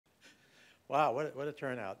Wow, what a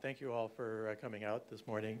turnout. Thank you all for coming out this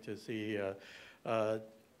morning to see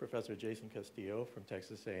Professor Jason Castillo from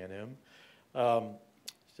Texas A&M.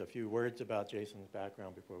 Just a few words about Jason's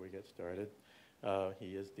background before we get started.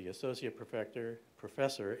 He is the Associate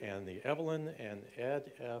Professor and the Evelyn and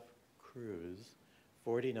Ed F. Cruz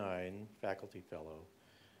 49 Faculty Fellow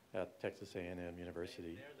at Texas A&M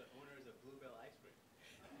University. They're the owners of Bluebell Ice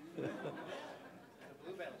Cream. The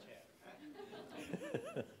Bluebell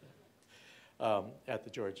chair. At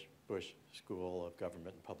the George Bush School of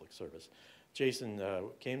Government and Public Service. Jason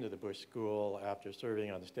came to the Bush School after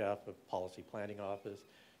serving on the staff of Policy Planning Office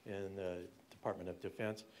in the Department of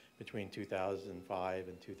Defense between 2005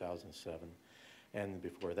 and 2007. And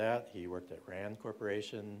before that, he worked at RAND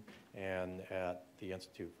Corporation and at the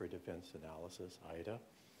Institute for Defense Analysis, IDA.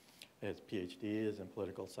 His PhD is in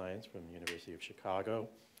political science from the University of Chicago.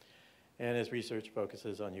 And his research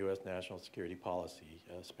focuses on U.S. national security policy,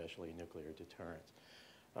 especially nuclear deterrence.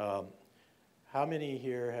 How many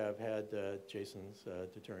here have had Jason's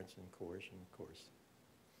deterrence and coercion course?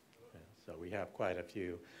 Yeah, so we have quite a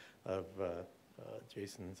few of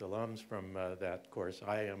Jason's alums from that course.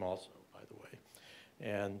 I am also, by the way.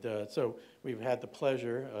 And so we've had the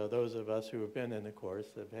pleasure, those of us who have been in the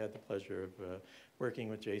course have had the pleasure of working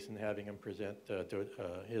with Jason, having him present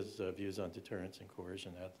his views on deterrence and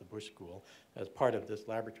coercion at the Bush School as part of this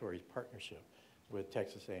laboratory's partnership with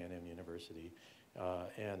Texas A&M University,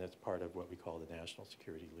 and it's part of what we call the National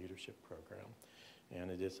Security Leadership Program.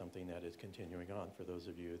 And it is something that is continuing on. For those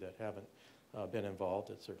of you that haven't been involved,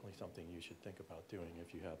 it's certainly something you should think about doing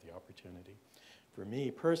if you have the opportunity. For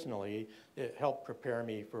me personally, it helped prepare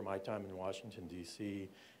me for my time in Washington, D.C.,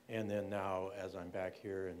 and then now, as I'm back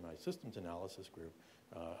here in my systems analysis group,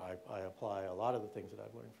 I apply a lot of the things that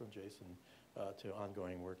I've learned from Jason to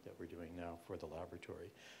ongoing work that we're doing now for the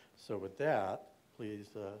laboratory. So with that, please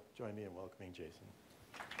join me in welcoming Jason.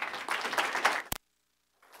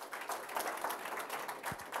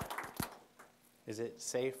 Is it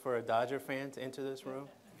safe for a Dodger fan to enter this room?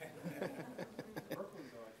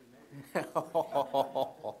 That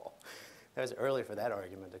was early for that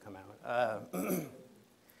argument to come out.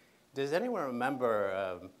 Does anyone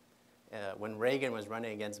remember when Reagan was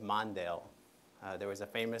running against Mondale? There was a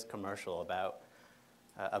famous commercial about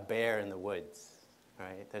a bear in the woods.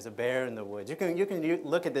 Right? There's a bear in the woods. You can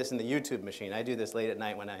look at this in the YouTube machine. I do this late at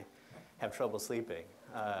night when I have trouble sleeping.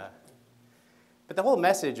 But the whole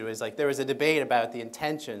message was like there was a debate about the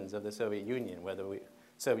intentions of the Soviet Union, whether the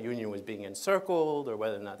Soviet Union was being encircled or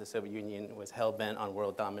whether or not the Soviet Union was hell-bent on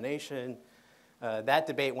world domination. That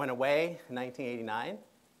debate went away in 1989,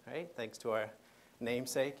 right? Thanks to our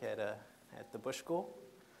namesake at the Bush School.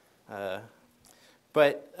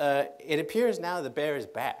 But it appears now the bear is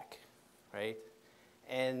back, right?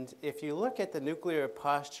 And if you look at the nuclear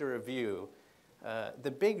posture review,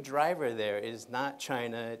 the big driver there is not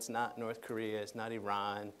China, it's not North Korea, it's not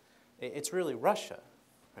Iran, it's really Russia,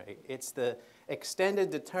 right? It's the extended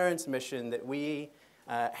deterrence mission that we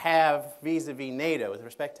have vis-a-vis NATO, with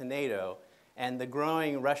respect to NATO, and the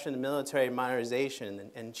growing Russian military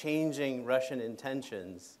modernization and changing Russian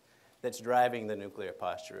intentions that's driving the nuclear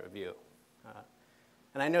posture review.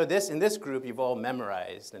 And I know in this group you've all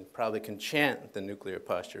memorized and probably can chant the nuclear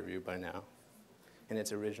posture review by now in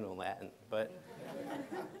its original Latin. But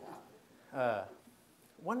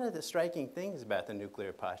one of the striking things about the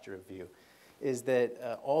nuclear posture review is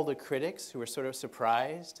that all the critics who are sort of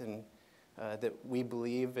surprised and that we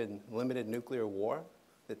believe in limited nuclear war,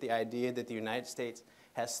 that the idea that the United States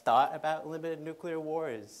has thought about limited nuclear war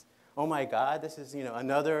is, oh my God, this is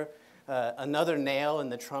another nail in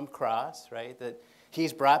the Trump cross, right? That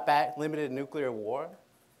he's brought back limited nuclear war.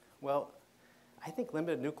 Well, I think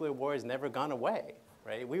limited nuclear war has never gone away,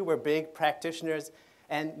 right? We were big practitioners,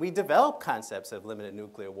 and we developed concepts of limited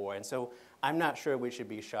nuclear war. And so I'm not sure we should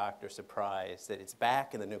be shocked or surprised that it's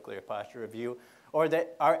back in the nuclear posture review, or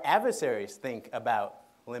that our adversaries think about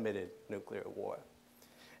limited nuclear war.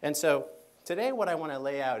 And so today what I want to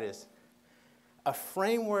lay out is a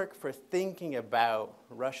framework for thinking about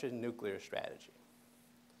Russian nuclear strategy.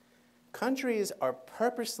 Countries are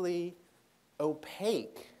purposely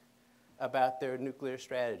opaque about their nuclear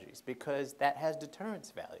strategies because that has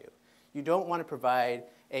deterrence value. You don't want to provide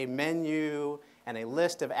a menu and a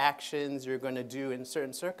list of actions you're going to do in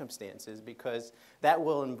certain circumstances because that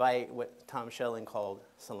will invite what Tom Schelling called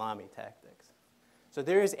salami tactics. So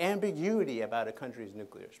there is ambiguity about a country's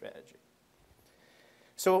nuclear strategy.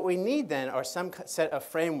 So what we need then are some set of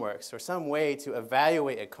frameworks or some way to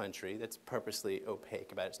evaluate a country that's purposely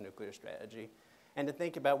opaque about its nuclear strategy and to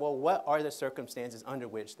think about, well, what are the circumstances under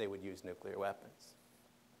which they would use nuclear weapons?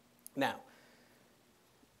 Now,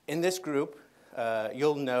 In this group,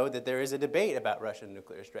 you'll know that there is a debate about Russian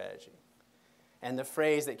nuclear strategy. And the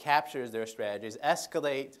phrase that captures their strategy is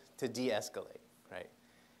escalate to de-escalate, right?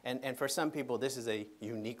 And for some people, this is a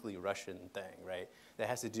uniquely Russian thing, right? That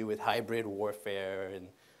has to do with hybrid warfare and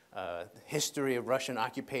history of Russian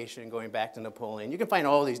occupation going back to Napoleon. You can find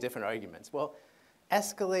all these different arguments. Well,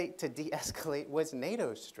 escalate to de-escalate was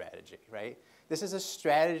NATO's strategy, right? This is a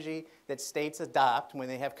strategy that states adopt when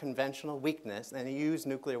they have conventional weakness, and they use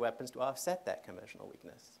nuclear weapons to offset that conventional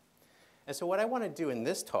weakness. And so what I want to do in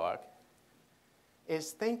this talk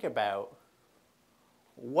is think about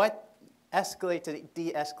what escalate to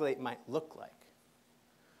de-escalate might look like.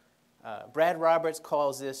 Brad Roberts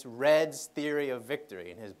calls this Red's theory of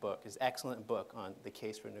victory in his book, his excellent book on the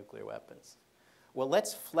case for nuclear weapons. Well,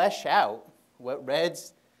 let's flesh out what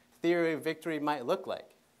Red's theory of victory might look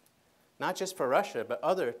like, not just for Russia, but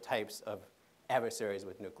other types of adversaries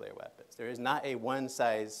with nuclear weapons. There is not a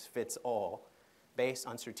one-size-fits-all based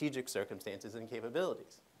on strategic circumstances and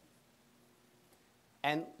capabilities.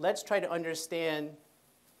 And let's try to understand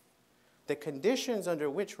the conditions under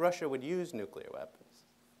which Russia would use nuclear weapons.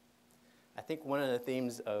 I think one of the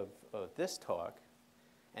themes of this talk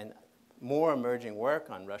and more emerging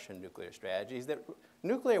work on Russian nuclear strategy is that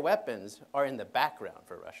nuclear weapons are in the background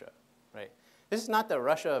for Russia, right? This is not the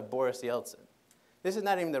Russia of Boris Yeltsin. This is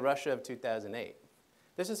not even the Russia of 2008.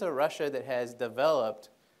 This is a Russia that has developed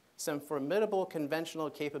some formidable conventional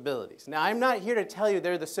capabilities. Now, I'm not here to tell you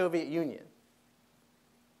they're the Soviet Union.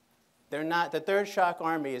 They're not. The Third Shock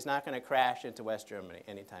Army is not going to crash into West Germany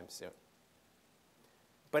anytime soon.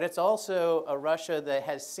 But it's also a Russia that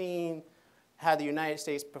has seen how the United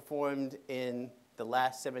States performed in the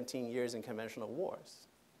last 17 years in conventional wars,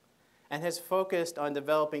 and has focused on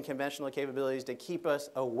developing conventional capabilities to keep us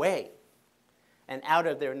away and out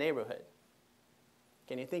of their neighborhood.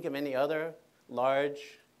 Can you think of any other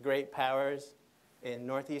large, great powers in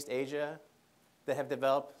Northeast Asia that have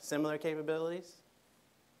developed similar capabilities?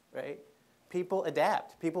 Right? People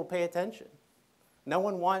adapt. People pay attention. No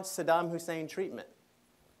one wants Saddam Hussein treatment.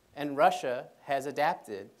 And Russia has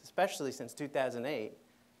adapted, especially since 2008,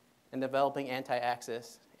 in developing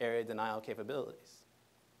anti-access area denial capabilities.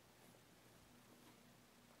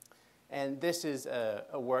 And this is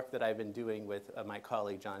a work that I've been doing with my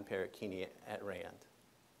colleague John Perricchini at RAND.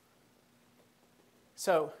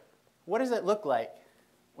 So what does it look like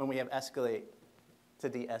when we have escalate to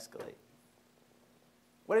de-escalate?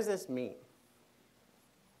 What does this mean?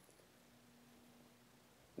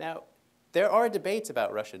 Now, there are debates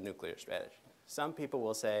about Russian nuclear strategy. Some people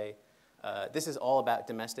will say this is all about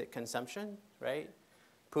domestic consumption, right?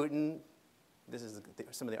 Putin, this is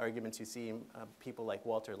some of the arguments you see people like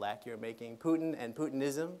Walter Lackey are making. Putin and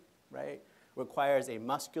Putinism, right, requires a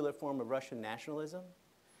muscular form of Russian nationalism.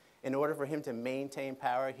 In order for him to maintain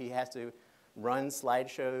power, he has to run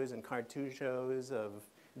slideshows and cartoon shows of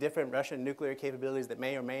different Russian nuclear capabilities that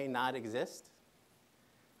may or may not exist.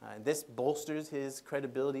 This bolsters his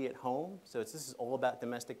credibility at home. So this is all about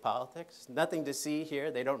domestic politics. Nothing to see here.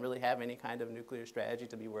 They don't really have any kind of nuclear strategy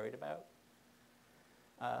to be worried about.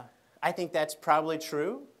 I think that's probably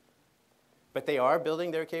true. But they are building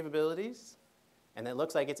their capabilities. And it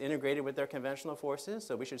looks like it's integrated with their conventional forces.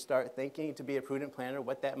 So we should start thinking, to be a prudent planner,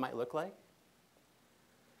 what that might look like.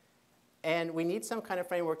 And we need some kind of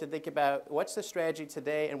framework to think about what's the strategy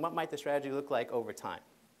today and what might the strategy look like over time.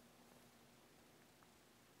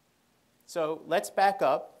 So let's back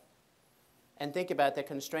up and think about the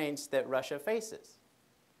constraints that Russia faces.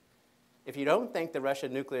 If you don't think the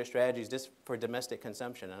Russian nuclear strategy is just for domestic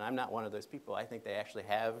consumption, and I'm not one of those people, I think they actually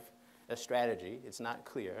have a strategy. It's not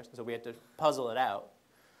clear, so we have to puzzle it out.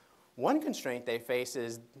 One constraint they face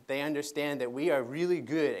is they understand that we are really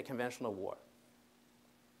good at conventional war.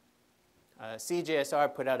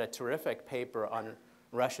 CJSR put out a terrific paper on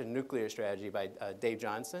Russian nuclear strategy by Dave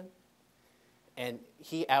Johnson. And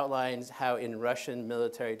he outlines how in Russian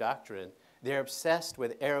military doctrine, they're obsessed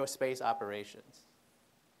with aerospace operations,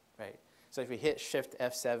 right? So if you hit Shift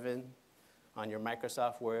F7 on your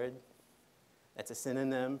Microsoft Word, that's a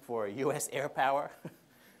synonym for U.S. air power,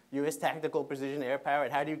 U.S. tactical precision air power.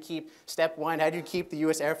 And how do you keep, step one, how do you keep the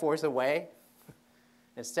U.S. Air Force away?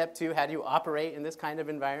 And step two, how do you operate in this kind of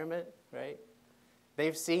environment, right?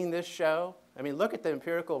 They've seen this show. I mean, look at the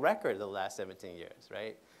empirical record of the last 17 years,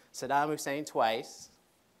 right? Saddam Hussein twice,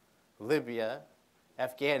 Libya,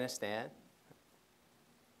 Afghanistan.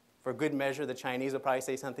 For good measure, the Chinese will probably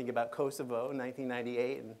say something about Kosovo in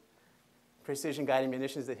 1998 and precision-guided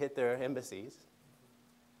munitions that hit their embassies.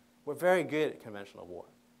 We're very good at conventional war,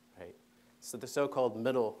 right? So the so-called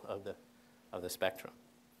middle of the spectrum.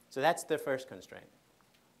 So that's the first constraint.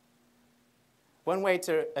 One way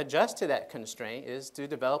to adjust to that constraint is to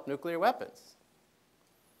develop nuclear weapons.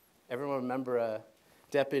 Everyone remember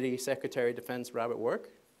Deputy Secretary of Defense Robert Work?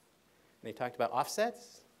 And he talked about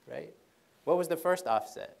offsets, right? What was the first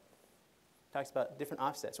offset? Talks about different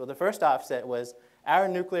offsets. Well, the first offset was our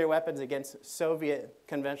nuclear weapons against Soviet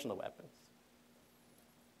conventional weapons.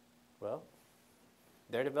 Well,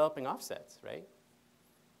 they're developing offsets, right?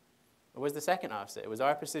 What was the second offset? It was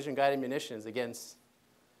our precision-guided munitions against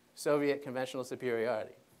Soviet conventional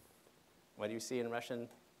superiority. What do you see in Russian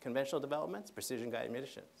conventional developments? Precision-guided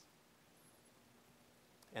munitions.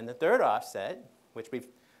 And the third offset, which we've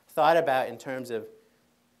thought about in terms of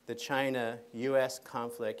the China-US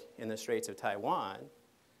conflict in the Straits of Taiwan,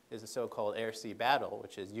 is the so-called air-sea battle,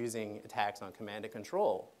 which is using attacks on command and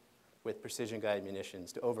control with precision-guided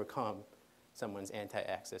munitions to overcome someone's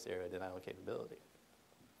anti-access area denial capability.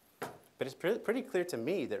 But it's pretty clear to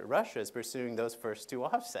me that Russia is pursuing those first two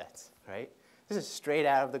offsets, right? This is straight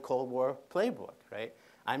out of the Cold War playbook, right?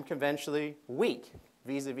 I'm conventionally weak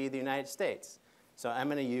vis-a-vis the United States, so I'm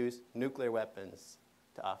going to use nuclear weapons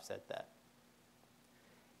to offset that.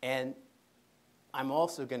 And I'm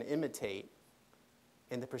also going to imitate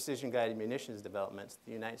in the precision-guided munitions developments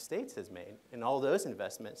the United States has made in all those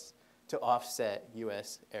investments to offset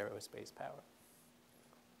US aerospace power.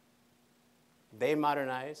 They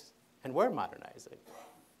modernize, and we're modernizing.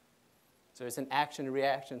 So it's an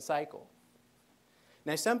action-reaction cycle.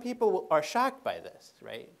 Now, some people are shocked by this,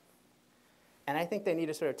 right? And I think they need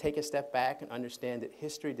to sort of take a step back and understand that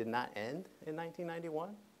history did not end in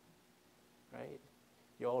 1991, right?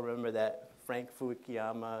 You all remember that Frank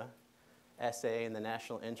Fukuyama essay in the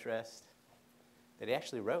National Interest that he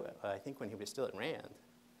actually wrote, I think, when he was still at Rand.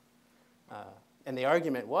 And the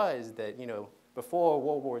argument was that, you know, before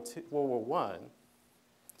World War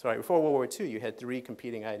II, you had three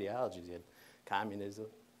competing ideologies. You had communism,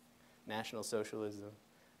 National Socialism,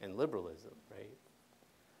 and liberalism, right?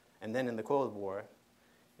 And then in the Cold War,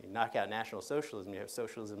 you knock out National Socialism, you have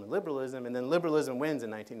socialism and liberalism, and then liberalism wins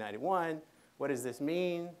in 1991. What does this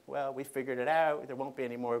mean? Well, we figured it out. There won't be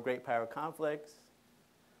any more great power conflicts.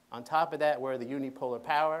 On top of that, we're the unipolar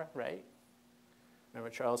power, right? Remember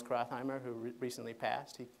Charles Krathheimer, who recently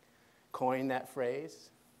passed? He coined that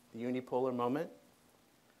phrase, the unipolar moment.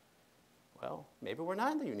 Well, maybe we're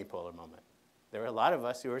not in the unipolar moment. There are a lot of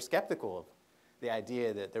us who are skeptical of the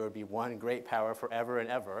idea that there would be one great power forever and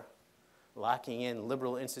ever, locking in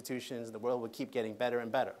liberal institutions, the world would keep getting better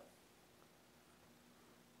and better.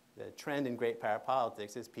 The trend in great power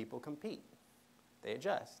politics is people compete. They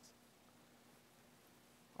adjust.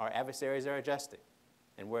 Our adversaries are adjusting,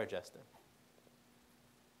 and we're adjusting.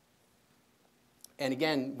 And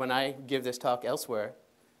again, when I give this talk elsewhere,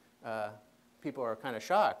 people are kind of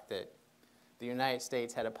shocked that the United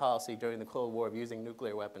States had a policy during the Cold War of using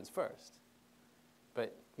nuclear weapons first.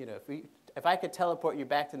 But you know, if I could teleport you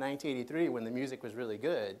back to 1983 when the music was really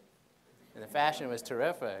good and the fashion was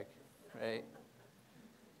terrific, right?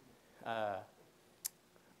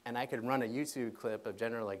 And I could run a YouTube clip of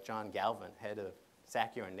General like John Galvin, head of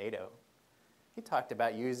SACEUR in NATO. He talked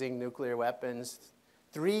about using nuclear weapons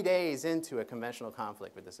 3 days into a conventional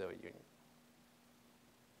conflict with the Soviet Union.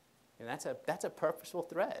 And that's a purposeful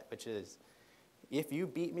threat, which is, if you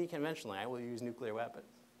beat me conventionally, I will use nuclear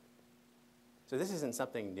weapons. So this isn't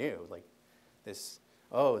something new, like this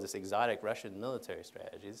exotic Russian military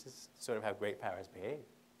strategy. This is sort of how great powers behave.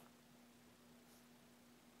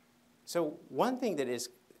 So one thing that is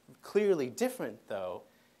clearly different, though,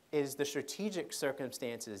 is the strategic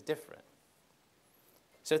circumstances different.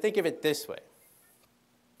 So think of it this way.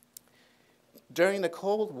 During the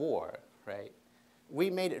Cold War, right, we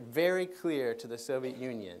made it very clear to the Soviet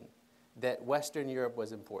Union that Western Europe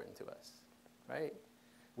was important to us, right?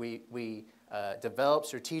 We developed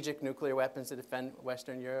strategic nuclear weapons to defend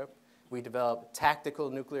Western Europe. We developed tactical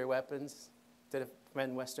nuclear weapons to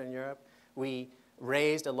defend Western Europe. We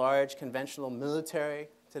raised a large conventional military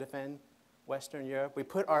to defend Western Europe. We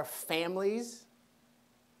put our families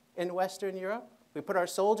in Western Europe. We put our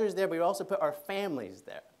soldiers there, but we also put our families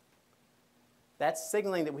there. That's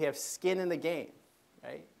signaling that we have skin in the game,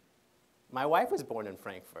 right? My wife was born in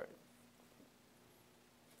Frankfurt.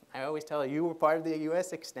 I always tell her, you were part of the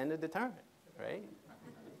U.S. extended deterrent, right?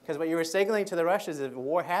 Because what you were signaling to the Russians is if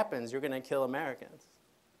war happens, you're going to kill Americans.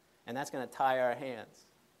 And that's going to tie our hands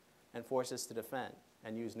and force us to defend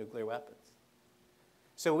and use nuclear weapons.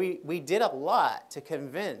 So we did a lot to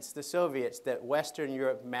convince the Soviets that Western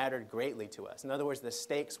Europe mattered greatly to us. In other words, the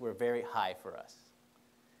stakes were very high for us.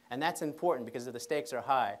 And that's important because if the stakes are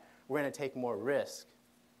high, we're going to take more risk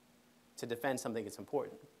to defend something that's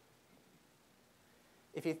important.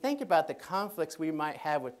 if you think about the conflicts we might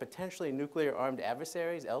have with potentially nuclear-armed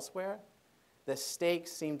adversaries elsewhere, the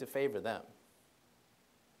stakes seem to favor them.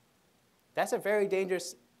 That's a very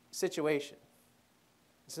dangerous situation.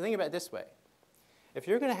 So think about it this way. If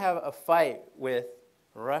you're going to have a fight with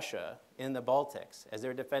Russia in the Baltics as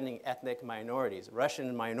they're defending ethnic minorities,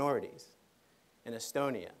 Russian minorities in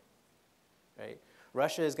Estonia, right?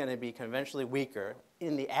 Russia is going to be conventionally weaker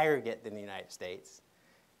in the aggregate than the United States,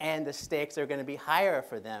 and the stakes are going to be higher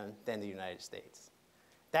for them than the United States.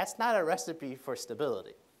 That's not a recipe for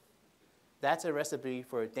stability. That's a recipe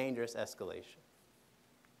for dangerous escalation.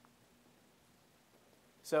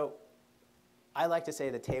 So I like to say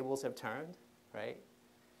the tables have turned, right?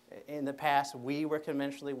 In the past, we were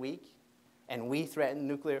conventionally weak, and we threatened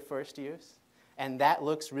nuclear first use, and that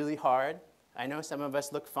looks really hard. I know some of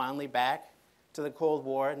us look fondly back to the Cold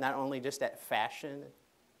War, not only just at fashion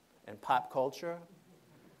and pop culture,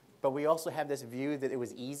 but we also have this view that it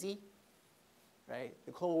was easy, right?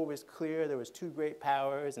 The Cold War was clear, there was two great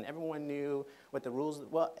powers, and everyone knew what the rules.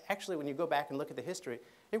 Well, actually, when you go back and look at the history,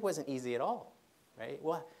 it wasn't easy at all, right?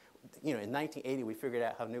 Well, you know, in 1980, we figured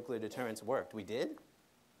out how nuclear deterrence worked. We did?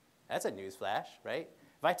 That's a news flash, right?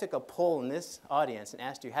 If I took a poll in this audience and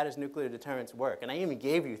asked you, how does nuclear deterrence work? And I even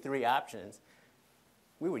gave you 3 options,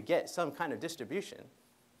 we would get some kind of distribution.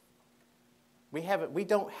 We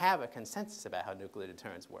don't have a consensus about how nuclear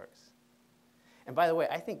deterrence works. And by the way,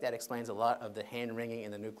 I think that explains a lot of the hand-wringing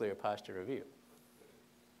in the Nuclear Posture Review.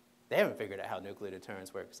 They haven't figured out how nuclear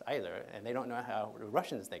deterrence works either, and they don't know how the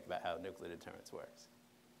Russians think about how nuclear deterrence works.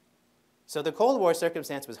 So the Cold War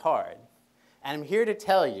circumstance was hard, and I'm here to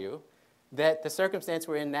tell you that the circumstance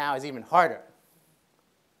we're in now is even harder.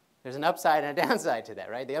 There's an upside and a downside to that,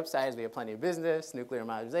 right? The upside is we have plenty of business, nuclear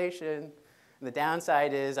modernization. And the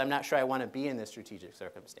downside is I'm not sure I want to be in this strategic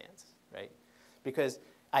circumstance, right? Because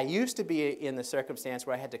I used to be in the circumstance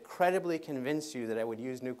where I had to credibly convince you that I would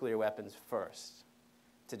use nuclear weapons first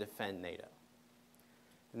to defend NATO.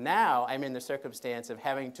 Now I'm in the circumstance of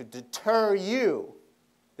having to deter you,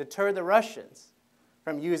 deter the Russians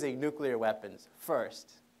from using nuclear weapons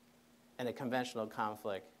first in a conventional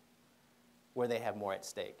conflict where they have more at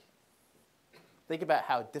stake. Think about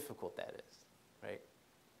how difficult that is, right?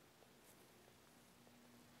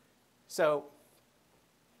 So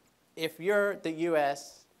if you're the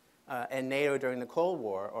US and NATO during the Cold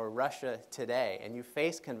War, or Russia today, and you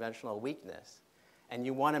face conventional weakness, and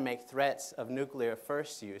you want to make threats of nuclear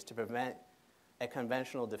first use to prevent a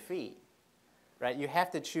conventional defeat, right? You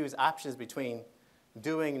have to choose options between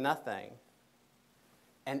doing nothing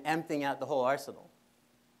and emptying out the whole arsenal,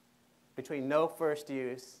 between no first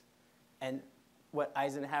use and what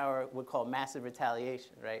Eisenhower would call massive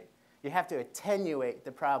retaliation, right? You have to attenuate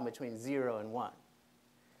the problem between 0 and 1.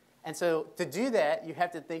 And so to do that, you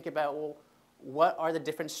have to think about, well, what are the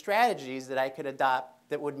different strategies that I could adopt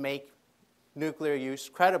that would make nuclear use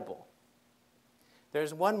credible?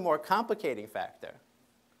 There's one more complicating factor.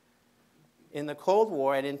 In the Cold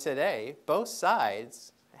War and in today, both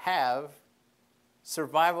sides have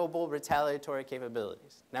survivable retaliatory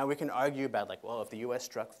capabilities. Now we can argue about, like, well, if the US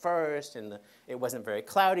struck first and it wasn't very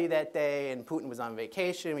cloudy that day and Putin was on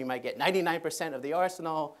vacation, we might get 99% of the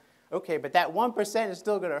arsenal. Okay, but that 1% is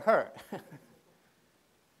still going to hurt.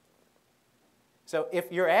 So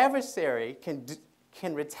if your adversary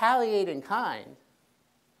can retaliate in kind,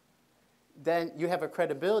 then you have a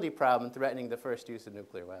credibility problem threatening the first use of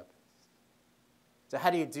nuclear weapons. So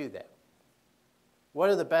how do you do that? What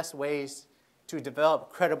are the best ways to develop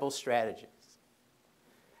credible strategies?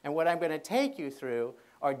 And what I'm going to take you through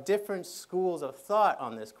are different schools of thought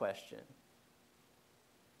on this question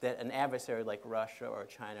that an adversary like Russia or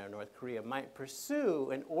China or North Korea might pursue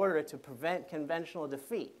in order to prevent conventional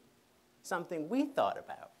defeat, something we thought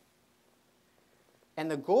about. And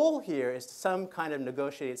the goal here is some kind of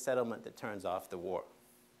negotiated settlement that turns off the war.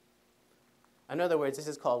 In other words, this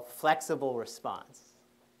is called flexible response.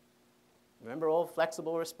 Remember old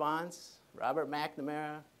flexible response? Robert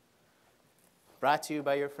McNamara, brought to you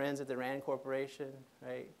by your friends at the Rand Corporation,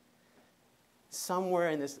 right? Somewhere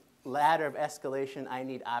in this ladder of escalation, I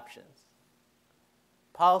need options.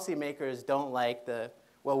 Policymakers don't like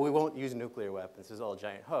well, we won't use nuclear weapons. This is all a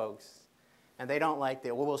giant hoax. And they don't like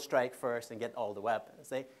well, we'll strike first and get all the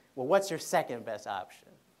weapons. Well, what's your second best option,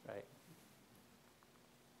 right?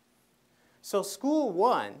 So school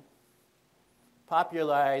one,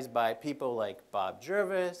 popularized by people like Bob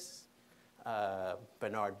Jervis,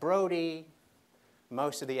 Bernard Brody,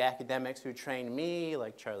 most of the academics who trained me,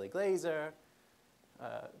 like Charlie Glazer,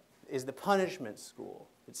 is the punishment school.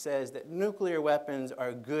 It says that nuclear weapons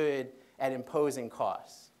are good at imposing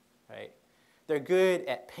costs, right? They're good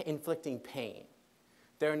at inflicting pain.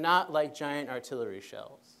 They're not like giant artillery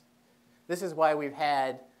shells. This is why we've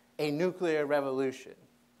had a nuclear revolution,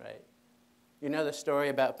 right? You know the story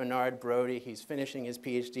about Bernard Brodie. He's finishing his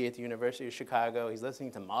PhD at the University of Chicago. He's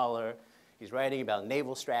listening to Mahler. He's writing about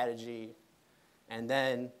naval strategy. And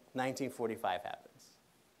then 1945 happens.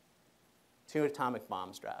 2 atomic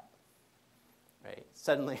bombs drop, right?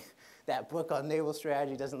 Suddenly, that book on naval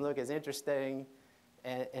strategy doesn't look as interesting.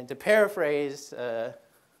 And to paraphrase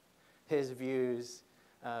his views,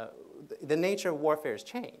 the nature of warfare has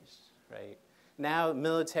changed, right? Now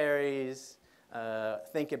militaries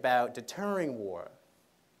think about deterring war,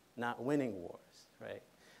 not winning wars, right?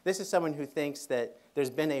 This is someone who thinks that there's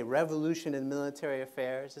been a revolution in military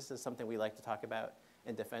affairs. This is something we like to talk about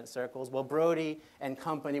in defense circles. Well, Brodie and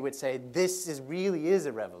company would say this really is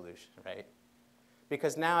a revolution, right?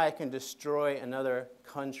 Because now I can destroy another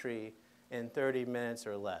country in 30 minutes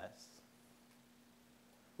or less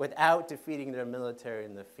without defeating their military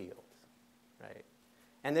in the field, right?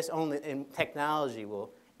 And technology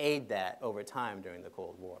will aid that over time during the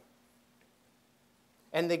Cold War.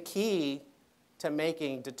 And the key to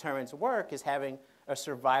making deterrence work is having a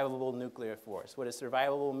survivable nuclear force. What does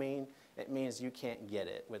survivable mean? It means you can't get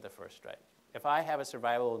it with the first strike. If I have a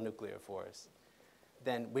survivable nuclear force,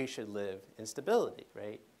 then we should live in stability,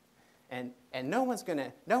 right? And no one's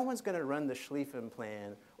gonna run the Schlieffen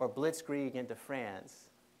Plan or blitzkrieg into France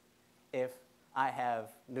if I have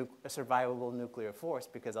a survivable nuclear force,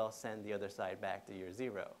 because I'll send the other side back to year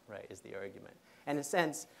 0, right, is the argument. And in a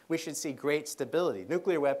sense, we should see great stability.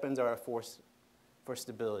 Nuclear weapons are a force for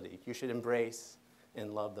stability. You should embrace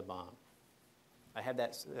and love the bomb. I have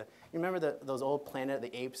that. You remember those old Planet of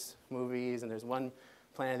the Apes movies? And there's one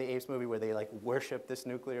Planet of the Apes movie where they like worship this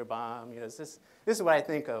nuclear bomb. You know, this is what I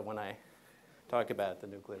think of when I talk about the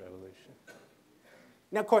nuclear revolution.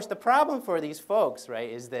 Now, of course, the problem for these folks, right,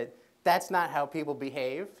 is that that's not how people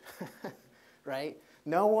behave, right?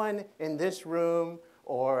 No one in this room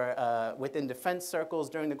or within defense circles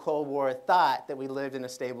during the Cold War thought that we lived in a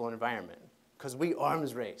stable environment, because we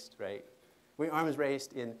arms raced, right? We arms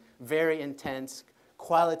raced in very intense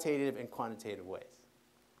qualitative and quantitative ways.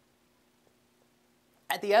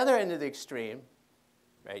 At the other end of the extreme,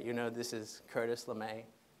 right, you know this is Curtis LeMay,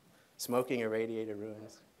 smoking irradiated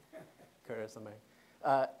ruins, Curtis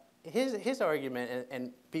LeMay. His argument,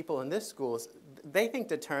 and people in this school, they think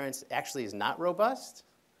deterrence actually is not robust,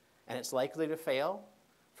 and it's likely to fail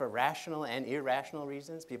for rational and irrational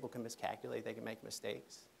reasons. People can miscalculate, they can make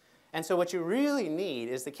mistakes. And so what you really need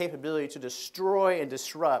is the capability to destroy and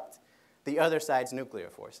disrupt the other side's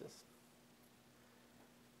nuclear forces.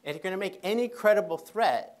 If you're going to make any credible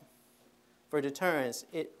threat for deterrence,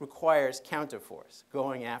 it requires counterforce,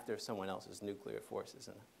 going after someone else's nuclear forces.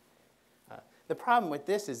 And, the problem with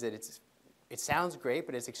this is that it sounds great,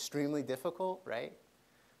 but it's extremely difficult, right?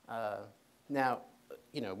 Now,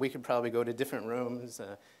 you know, we could probably go to different rooms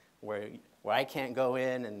where I can't go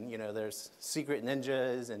in, and you know, there's secret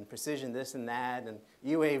ninjas and precision this and that and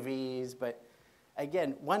UAVs. But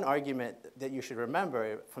again, one argument that you should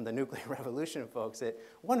remember from the nuclear revolution, folks, that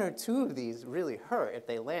 1 or 2 of these really hurt if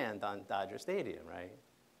they land on Dodger Stadium, right?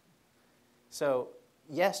 So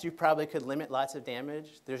yes, you probably could limit lots of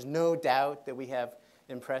damage. There's no doubt that we have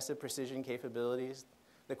impressive precision capabilities.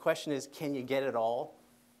 The question is, can you get it all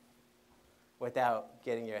without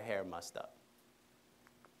getting your hair mussed up?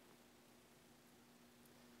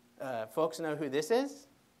 Folks know who this is?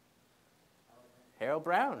 Harold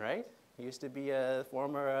Brown, right? He used to be a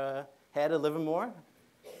former head of Livermore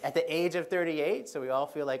at the age of 38, so we all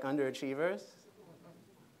feel like underachievers.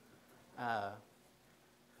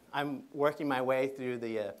 I'm working my way through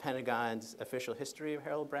the Pentagon's official history of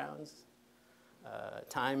Harold Brown's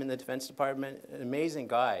time in the Defense Department. An amazing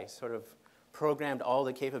guy, sort of programmed all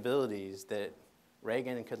the capabilities that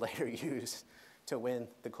Reagan could later use to win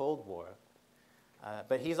the Cold War.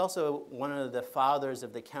 But he's also one of the fathers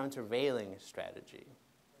of the countervailing strategy,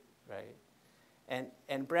 right?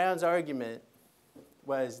 And Brown's argument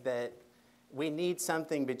was that we need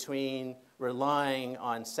something between relying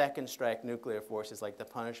on second strike nuclear forces like the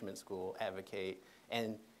punishment school advocate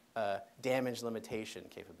and damage limitation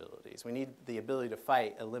capabilities. We need the ability to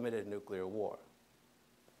fight a limited nuclear war.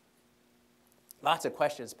 Lots of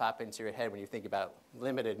questions pop into your head when you think about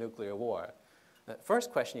limited nuclear war. The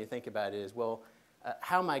first question you think about is, well,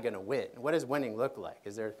 how am I going to win? What does winning look like?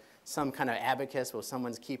 Is there some kind of abacus where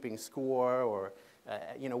someone's keeping score? Or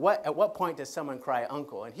you know, at what point does someone cry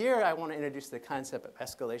uncle? And here I want to introduce the concept of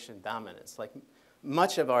escalation dominance. Like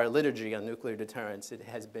much of our liturgy on nuclear deterrence, it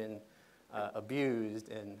has been abused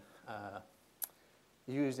and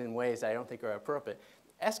used in ways I don't think are appropriate.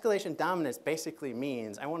 escalation dominance basically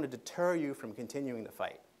means I want to deter you from continuing the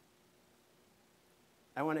fight.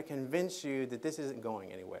 I want to convince you that this isn't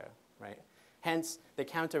going anywhere, right? Hence, the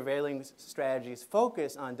countervailing strategies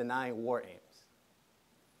focus on denying war aims.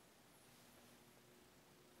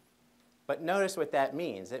 But notice what that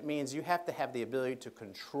means. It means you have to have the ability to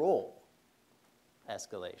control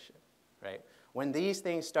escalation, right? When these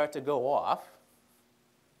things start to go off,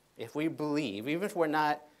 if we believe, even if we're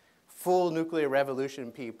not full nuclear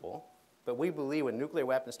revolution people, but we believe when nuclear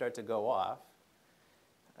weapons start to go off,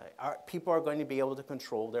 people are going to be able to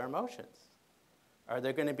control their emotions. Are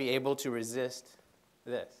they going to be able to resist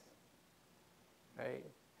this? Right?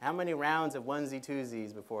 How many rounds of onesie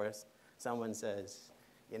twosies before someone says,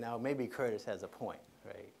 you know, maybe Curtis has a point,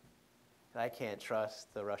 right? I can't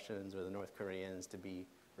trust the Russians or the North Koreans to be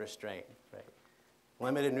restrained, right?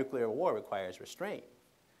 Limited nuclear war requires restraint.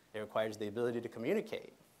 It requires the ability to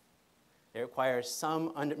communicate. It requires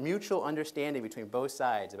some mutual understanding between both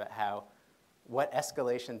sides about what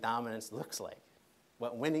escalation dominance looks like,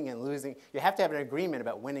 what winning and losing. You have to have an agreement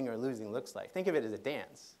about winning or losing looks like. Think of it as a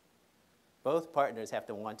dance. Both partners have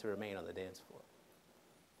to want to remain on the dance floor.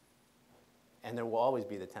 And there will always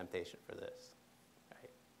be the temptation for this,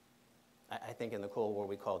 right? I think in the Cold War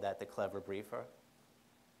we called that the clever briefer,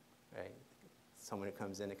 right? Someone who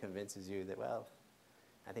comes in and convinces you that, well,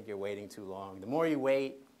 I think you're waiting too long. The more you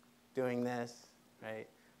wait doing this, right,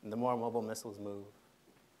 the more mobile missiles move.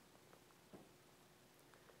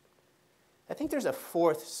 I think there's a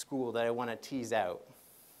fourth school that I want to tease out.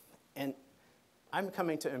 And I'm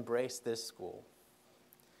coming to embrace this school.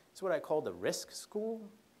 It's what I call the risk school.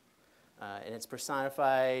 And it's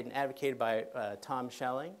personified and advocated by Tom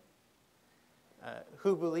Schelling,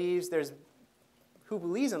 who believes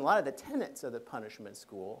in a lot of the tenets of the punishment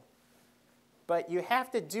school. But you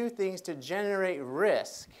have to do things to generate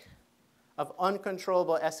risk of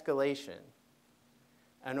uncontrollable escalation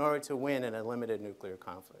in order to win in a limited nuclear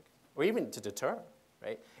conflict, or even to deter,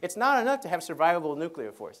 right? It's not enough to have survivable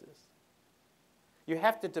nuclear forces. You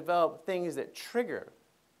have to develop things that trigger,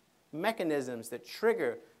 mechanisms that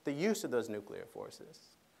trigger the use of those nuclear forces,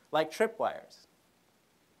 like tripwires,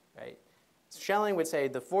 right? Schelling would say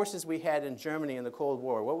the forces we had in Germany in the Cold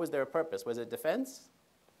War, what was their purpose? Was it defense?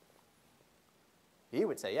 He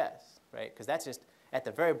would say yes, right? Because that's just at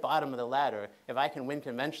the very bottom of the ladder. If I can win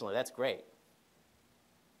conventionally, that's great.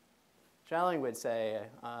 Schelling would say,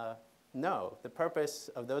 no, the purpose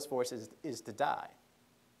of those forces is to die,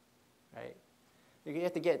 right? You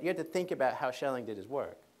have to think about how Schelling did his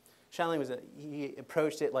work. Schelling he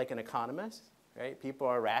approached it like an economist, right? People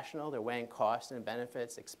are rational. They're weighing costs and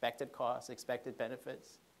benefits, expected costs, expected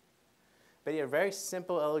benefits. But he had a very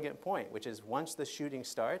simple, elegant point, which is once the shooting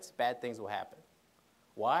starts, bad things will happen.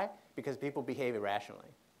 Why? Because people behave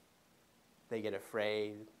irrationally. They get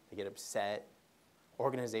afraid. They get upset.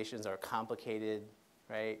 Organizations are complicated,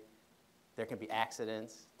 right? There can be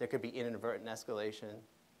accidents. There could be inadvertent escalation.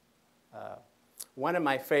 One of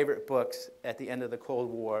my favorite books at the end of the Cold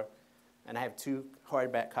War, and I have 2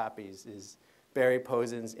 hardback copies, is Barry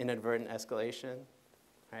Posen's Inadvertent Escalation.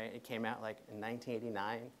 Right? It came out like in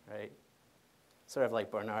 1989, right? Sort of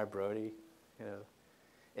like Bernard Brody, you know.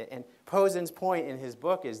 And Posen's point in his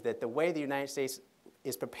book is that the way the United States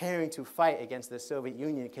is preparing to fight against the Soviet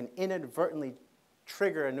Union can inadvertently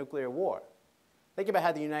trigger a nuclear war. Think about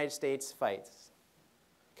how the United States fights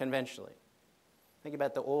conventionally. Think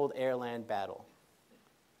about the old air-land battle.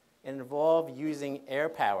 It involved using air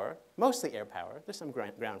power, mostly air power. There's some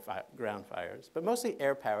ground fires, but mostly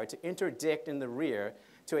air power to interdict in the rear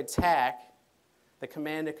to attack the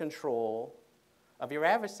command and control of your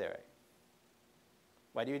adversary.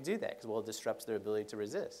 Why do you do that? Because, well, it disrupts their ability to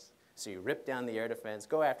resist. So you rip down the air defense,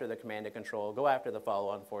 go after the command and control, go after the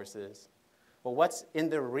follow-on forces. Well, what's in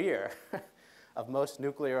the rear of most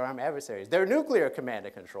nuclear-armed adversaries? Their nuclear command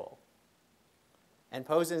and control. And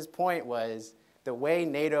Posen's point was the way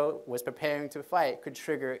NATO was preparing to fight could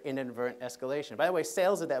trigger inadvertent escalation. By the way,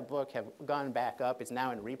 sales of that book have gone back up. It's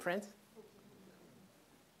now in reprint.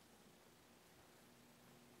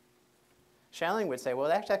 Schelling would say, well,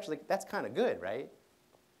 that's kind of good, right?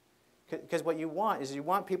 Because what you want is you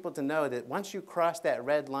want people to know that once you cross that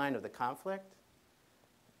red line of the conflict,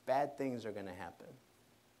 bad things are going to happen.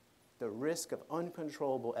 The risk of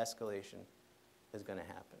uncontrollable escalation is going to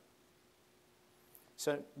happen.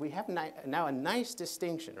 So we have now a nice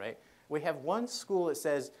distinction, right? We have one school that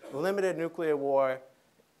says limited nuclear war,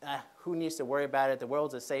 who needs to worry about it? The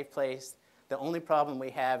world's a safe place. The only problem we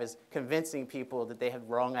have is convincing people that they have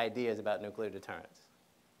wrong ideas about nuclear deterrence,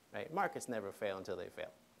 right? Markets never fail until they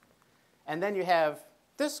fail. And then you have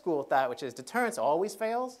this school of thought, which is deterrence always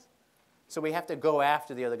fails. So we have to go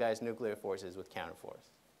after the other guy's nuclear forces with counterforce.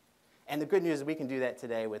 And the good news is we can do that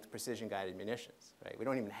today with precision-guided munitions, right? We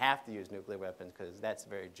don't even have to use nuclear weapons because that's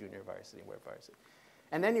very junior varsity, we're varsity.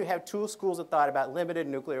 And then you have two schools of thought about limited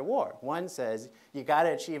nuclear war. One says you got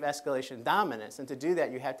to achieve escalation dominance, and to do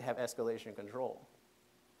that you have to have escalation control.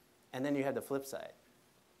 And then you have the flip side.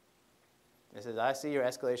 It says, I see your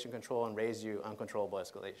escalation control and raise you uncontrollable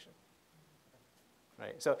escalation.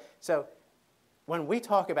 Right? So when we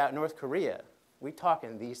talk about North Korea, we talk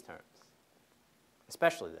in these terms,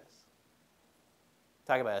 especially this.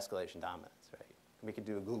 Talk about escalation dominance, right? We could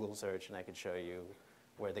do a Google search and I could show you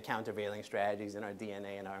where the countervailing strategies in our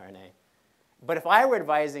DNA and RNA. But if I were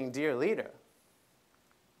advising dear leader,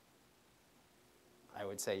 I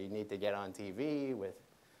would say you need to get on TV with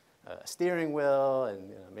a steering wheel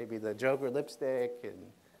and maybe the Joker lipstick and,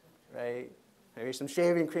 right? Maybe some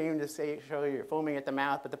shaving cream to show you're foaming at the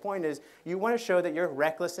mouth. But the point is, you want to show that you're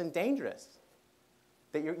reckless and dangerous,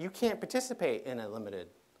 that you can't participate in a limited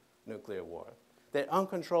nuclear war, that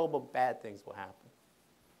uncontrollable bad things will happen.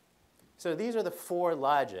 So these are the four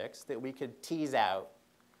logics that we could tease out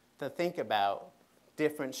to think about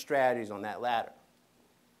different strategies on that ladder.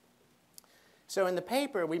 So in the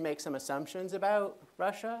paper, we make some assumptions about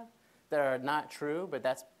Russia that are not true, but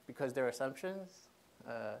that's because they're assumptions.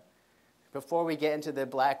 Before we get into the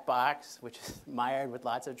black box, which is mired with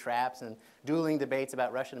lots of traps and dueling debates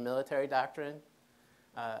about Russian military doctrine,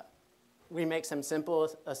 we make some simple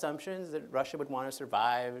assumptions that Russia would want to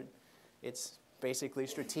survive. It's basically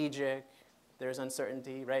strategic. There's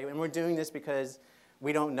uncertainty, right? And we're doing this because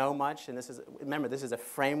we don't know much. And remember, this is a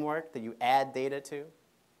framework that you add data to.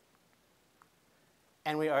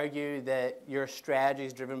 And we argue that your strategy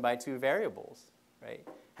is driven by two variables, right?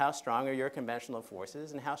 How strong are your conventional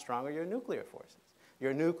forces and how strong are your nuclear forces?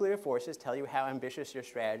 Your nuclear forces tell you how ambitious your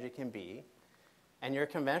strategy can be, and your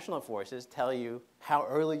conventional forces tell you how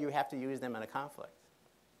early you have to use them in a conflict,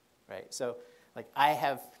 right? So, I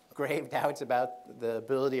have grave doubts about the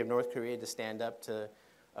ability of North Korea to stand up to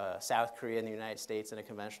South Korea and the United States in a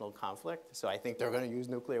conventional conflict. So I think they're going to use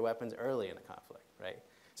nuclear weapons early in a conflict, right?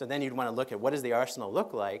 So then you'd want to look at what does the arsenal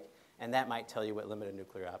look like, and that might tell you what limited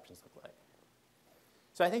nuclear options look like.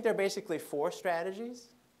 So I think there are basically four strategies.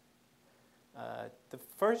 The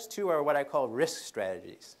first two are what I call risk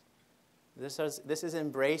strategies. This is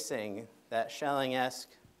embracing that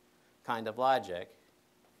Schelling-esque kind of logic.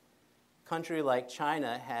 A country like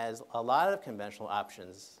China has a lot of conventional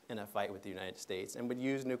options in a fight with the United States and would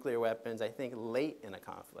use nuclear weapons, I think, late in a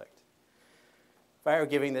conflict. If I were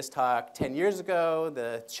giving this talk 10 years ago,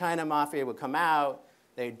 the China mafia would come out,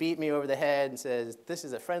 they'd beat me over the head and says, this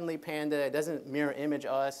is a friendly panda, it doesn't mirror image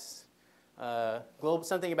us,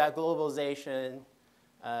 something about globalization,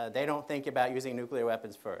 they don't think about using nuclear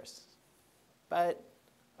weapons first. But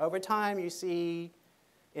over time, you see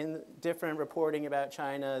in different reporting about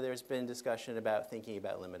China, there's been discussion about thinking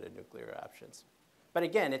about limited nuclear options. But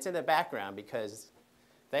again, it's in the background because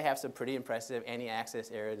they have some pretty impressive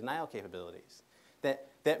anti-access area denial capabilities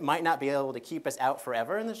that might not be able to keep us out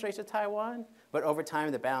forever in the Straits of Taiwan, but over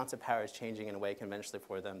time, the balance of power is changing in a way conventionally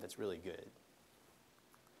for them that's really good.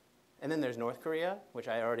 And then there's North Korea, which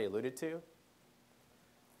I already alluded to.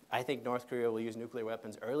 I think North Korea will use nuclear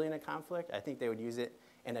weapons early in a conflict. I think they would use it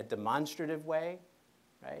in a demonstrative way,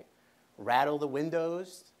 right? Rattle the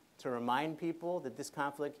windows to remind people that this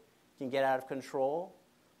conflict can get out of control.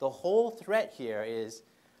 The whole threat here is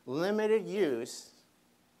limited use,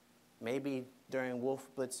 maybe during Wolf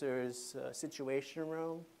Blitzer's Situation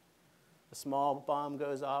Room. A small bomb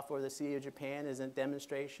goes off over the Sea of Japan as a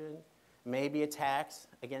demonstration. Maybe attacks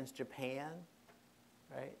against Japan,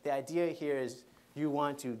 right? The idea here is you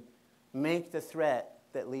want to make the threat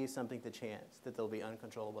that leaves something to chance, that there'll be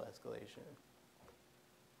uncontrollable escalation.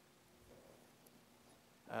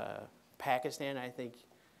 Pakistan, I think,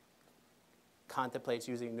 contemplates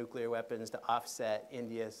using nuclear weapons to offset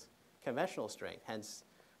India's conventional strength, hence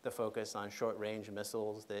the focus on short-range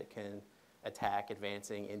missiles that can attack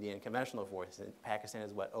advancing Indian conventional forces. And Pakistan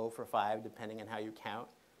is, 0 for 5, depending on how you count,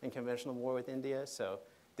 in conventional war with India. So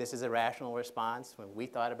this is a rational response when we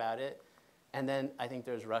thought about it. And then I think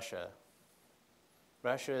there's Russia.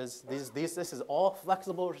 This is all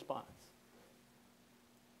flexible response.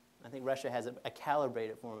 I think Russia has a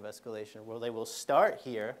calibrated form of escalation where they will start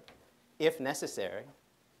here, if necessary,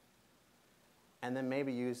 and then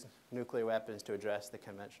maybe use nuclear weapons to address the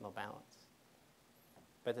conventional balance.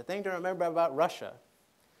 But the thing to remember about Russia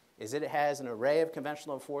is that it has an array of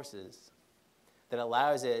conventional forces that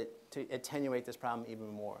allows it to attenuate this problem even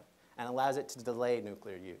more and allows it to delay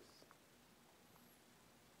nuclear use.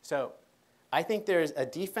 So I think there's a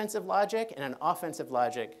defensive logic and an offensive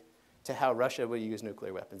logic to how Russia would use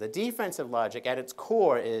nuclear weapons. The defensive logic at its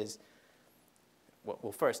core is,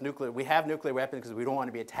 well, first, we have nuclear weapons because we don't want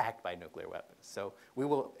to be attacked by nuclear weapons. So we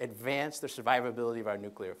will advance the survivability of our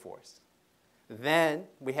nuclear force. Then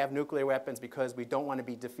we have nuclear weapons because we don't want to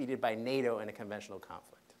be defeated by NATO in a conventional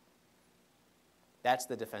conflict. That's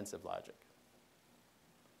the defensive logic.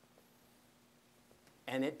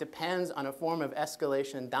 And it depends on a form of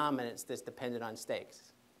escalation dominance that's dependent on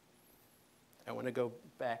stakes. I want to go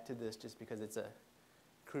back to this just because it's a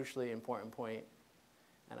crucially important point,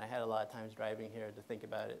 and I had a lot of times driving here to think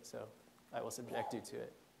about it, so I will subject you to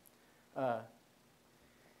it.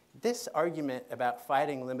 This argument about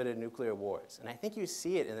fighting limited nuclear wars, and I think you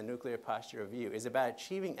see it in the nuclear posture review, is about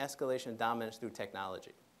achieving escalation dominance through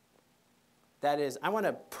technology. That is, I want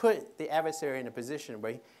to put the adversary in a position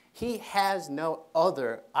where he has no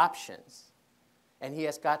other options, and he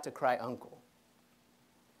has got to cry uncle.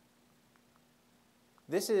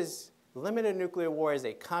 This is, limited nuclear war is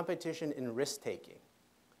a competition in risk-taking.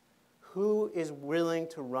 Who is willing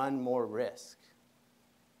to run more risk?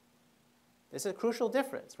 This is a crucial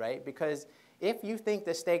difference, right? Because if you think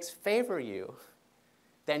the stakes favor you,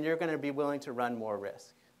 then you're going to be willing to run more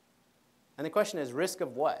risk. And the question is, risk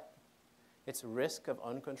of what? It's risk of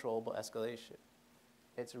uncontrollable escalation.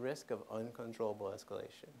 It's risk of uncontrollable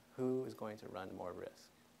escalation. Who is going to run more risk?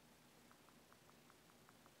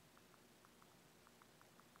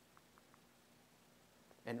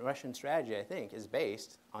 And Russian strategy, I think, is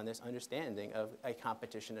based on this understanding of a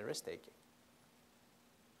competition in risk-taking.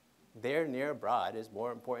 Their near abroad is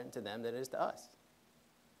more important to them than it is to us,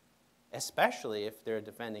 especially if they're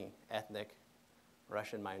defending ethnic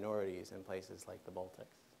Russian minorities in places like the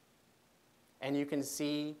Baltics. And you can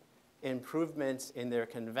see improvements in their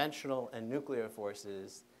conventional and nuclear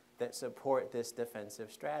forces that support this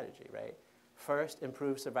defensive strategy, right? First,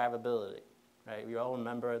 improve survivability, right? We all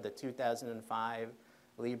remember the 2005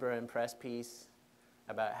 Lieber and Press piece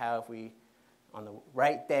about how if we, on the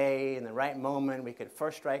right day, in the right moment, we could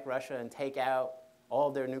first strike Russia and take out all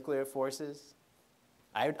of their nuclear forces.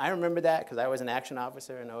 I remember that because I was an action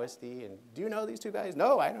officer in OSD. And do you know these two guys?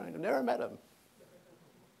 No, I don't. I've never met them.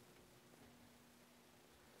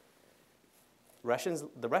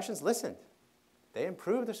 The Russians listened. They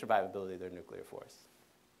improved the survivability of their nuclear force.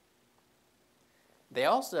 They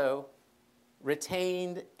also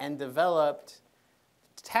retained and developed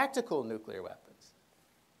tactical nuclear weapons.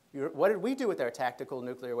 What did we do with our tactical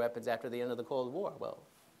nuclear weapons after the end of the Cold War? Well,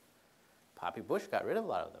 Poppy Bush got rid of a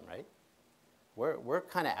lot of them, right? We're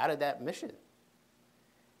kind of out of that mission.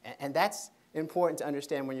 And that's important to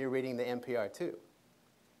understand when you're reading the NPR too.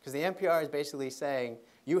 Because the NPR is basically saying,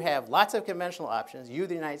 you have lots of conventional options, you,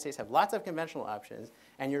 the United States, have lots of conventional options,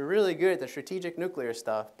 and you're really good at the strategic nuclear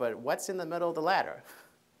stuff, but what's in the middle of the ladder?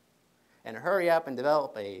 And hurry up and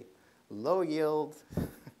develop a low-yield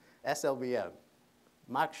SLBM,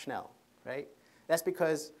 Mach Schnell, right? That's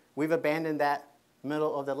because we've abandoned that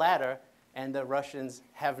middle of the ladder, and the Russians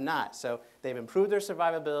have not. So they've improved their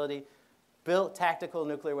survivability, built tactical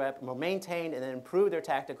nuclear weapons, or maintained and then improved their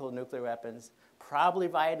tactical nuclear weapons, probably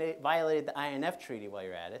violated the INF Treaty while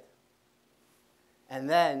you're at it, and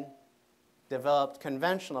then developed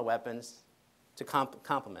conventional weapons to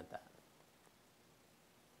complement that.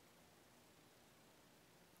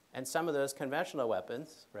 And some of those conventional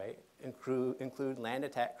weapons, right, include land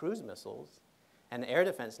attack cruise missiles and an air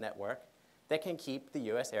defense network that can keep the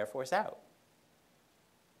US Air Force out.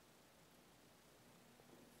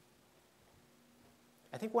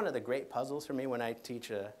 I think one of the great puzzles for me when I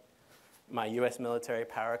teach my US military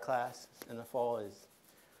power class in the fall is,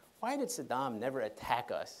 why did Saddam never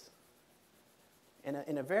attack us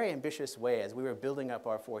in a very ambitious way as we were building up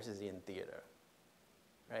our forces in theater,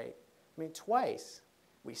 right? I mean, twice.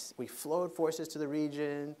 We flowed forces to the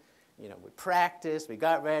region, we practiced, we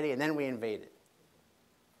got ready, and then we invaded.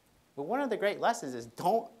 But one of the great lessons is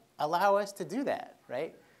don't allow us to do that,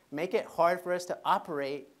 right? Make it hard for us to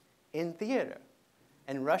operate in theater.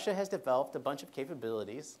 And Russia has developed a bunch of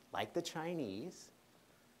capabilities, like the Chinese,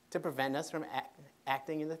 to prevent us from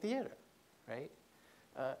acting in the theater, right?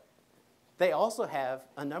 They also have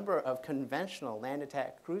a number of conventional land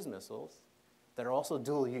attack cruise missiles that are also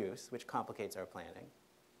dual use, which complicates our planning.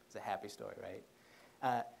 It's a happy story,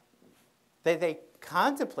 right? They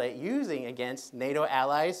contemplate using against NATO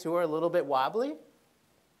allies who are a little bit wobbly,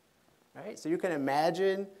 right? So you can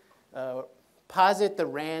imagine, posit the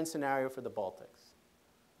RAND scenario for the Baltics.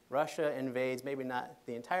 Russia invades maybe not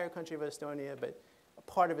the entire country of Estonia, but a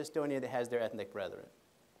part of Estonia that has their ethnic brethren.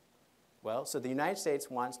 Well, so the United States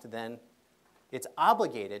wants to then, it's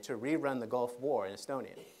obligated to rerun the Gulf War in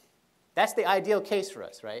Estonia. That's the ideal case for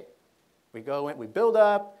us, right? We go in, we build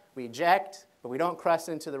up, we eject, but we don't cross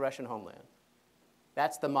into the Russian homeland.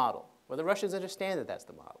 That's the model. Well, the Russians understand that that's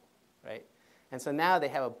the model, right? And so now they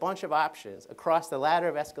have a bunch of options across the ladder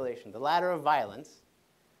of escalation, the ladder of violence,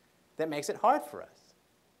 that makes it hard for us.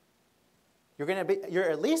 You're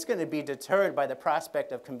at least going to be deterred by the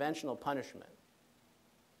prospect of conventional punishment.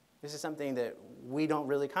 This is something that we don't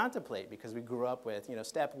really contemplate because we grew up with,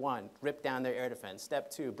 step 1, rip down their air defense.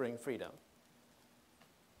 Step 2, bring freedom.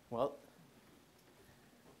 Well,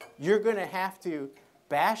 you're going to have to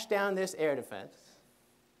bash down this air defense,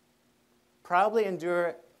 probably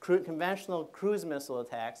endure conventional cruise missile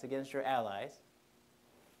attacks against your allies.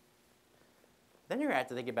 Then you're going to have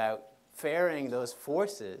to think about ferrying those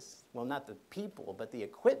forces, well, not the people, but the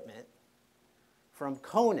equipment, from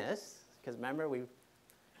CONUS, because remember,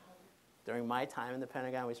 during my time in the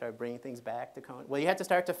Pentagon, we started bringing things back to CONUS. Well, you have to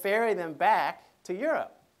start to ferry them back to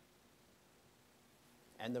Europe.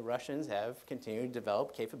 And the Russians have continued to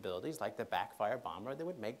develop capabilities like the backfire bomber that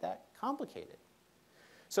would make that complicated.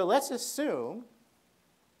 So let's assume,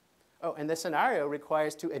 and the scenario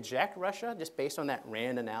requires to eject Russia just based on that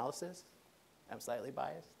RAND analysis. I'm slightly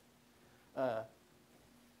biased.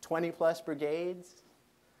 20-plus brigades,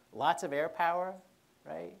 lots of air power,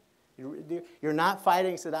 right? You're not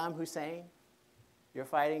fighting Saddam Hussein. You're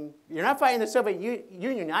not fighting the Soviet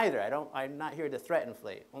Union either. I'm not here to threat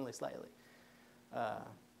inflate, only slightly.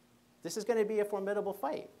 This is going to be a formidable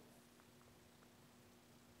fight.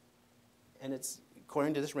 And it's,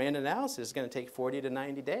 according to this RAND analysis, it's going to take 40 to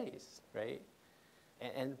 90 days, right?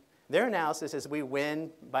 And their analysis is we win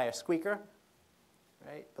by a squeaker,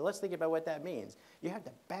 right? But let's think about what that means. You have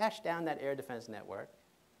to bash down that air defense network.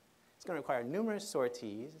 It's going to require numerous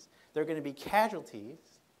sorties. There are going to be casualties,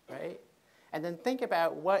 right? And then think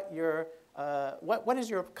about what is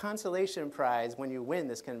your consolation prize when you win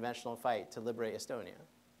this conventional fight to liberate Estonia?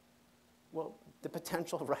 Well, the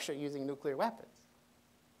potential of Russia using nuclear weapons.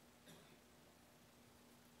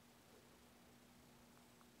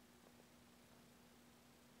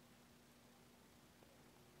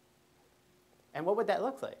 And what would that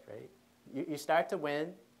look like, right? You start to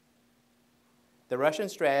win. The Russian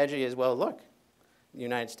strategy is, well, look, the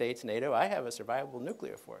United States, NATO, I have a survivable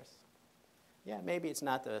nuclear force. Yeah, maybe it's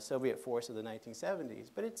not the Soviet force of the 1970s,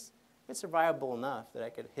 but it's survivable enough that I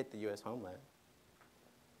could hit the US homeland.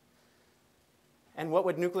 And what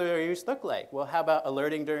would nuclear use look like? Well, how about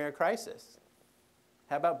alerting during a crisis?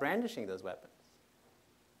 How about brandishing those weapons?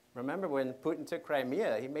 Remember when Putin took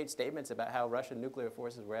Crimea, he made statements about how Russian nuclear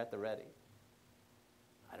forces were at the ready.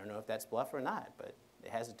 I don't know if that's bluff or not, but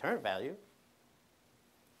it has deterrent value.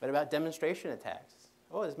 What about demonstration attacks?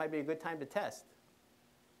 Oh, this might be a good time to test,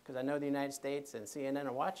 because I know the United States and CNN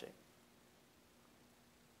are watching.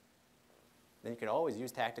 Then you could always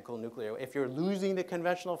use tactical nuclear. If you're losing the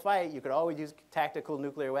conventional fight, you could always use tactical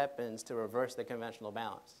nuclear weapons to reverse the conventional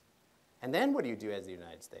balance. And then what do you do as the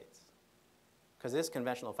United States? Because this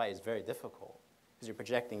conventional fight is very difficult, because you're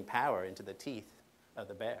projecting power into the teeth of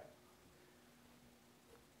the bear.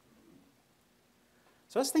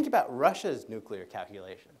 So let's think about Russia's nuclear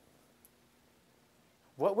calculation.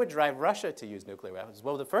 What would drive Russia to use nuclear weapons?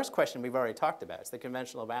 Well, the first question we've already talked about. It's the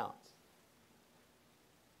conventional balance.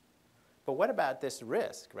 But what about this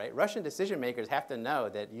risk, right? Russian decision makers have to know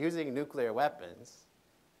that using nuclear weapons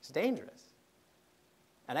is dangerous.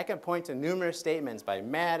 And I can point to numerous statements by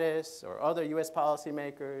Mattis or other US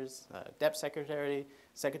policymakers, DEP Secretary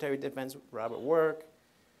of Defense Robert Work,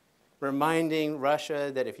 reminding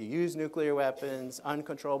Russia that if you use nuclear weapons,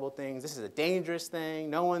 uncontrollable things, this is a dangerous thing,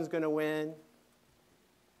 no one's going to win.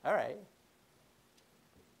 All right.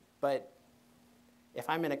 But if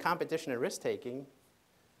I'm in a competition of risk-taking,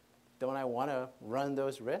 don't I want to run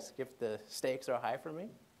those risks if the stakes are high for me?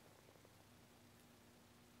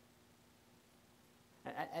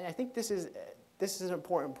 And I think this is an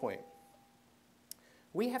important point.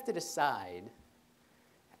 We have to decide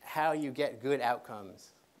how you get good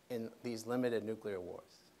outcomes in these limited nuclear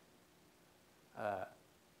wars.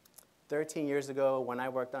 13 years ago, when I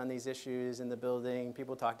worked on these issues in the building,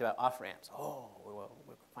 people talked about off-ramps. Oh, we'll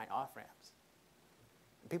find off-ramps.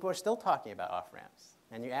 People are still talking about off-ramps.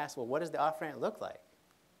 And you ask, well, what does the off-ramp look like?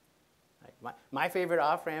 My favorite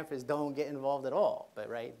off-ramp is don't get involved at all, but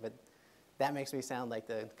that makes me sound like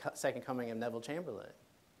the second coming of Neville Chamberlain.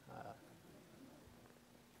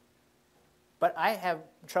 But I have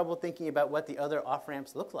trouble thinking about what the other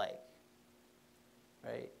off-ramps look like,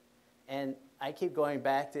 right? And I keep going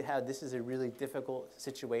back to how this is a really difficult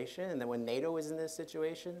situation, and that when NATO was in this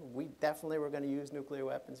situation, we definitely were going to use nuclear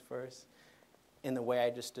weapons first in the way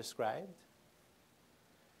I just described.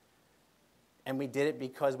 And we did it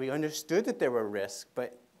because we understood that there were risks,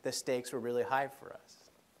 but the stakes were really high for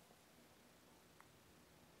us.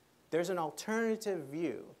 There's an alternative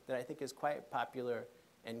view that I think is quite popular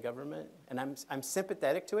in government, and I'm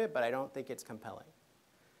sympathetic to it, but I don't think it's compelling.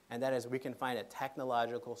 And that is we can find a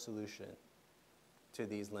technological solution to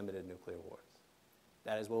these limited nuclear wars.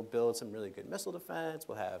 That is, we'll build some really good missile defense,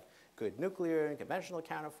 we'll have good nuclear and conventional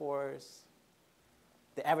counterforce.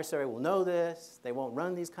 The adversary will know this, they won't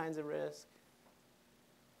run these kinds of risks.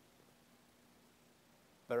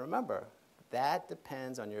 But remember, that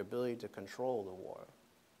depends on your ability to control the war.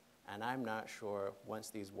 And I'm not sure once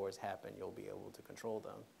these wars happen, you'll be able to control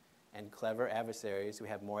them. And clever adversaries who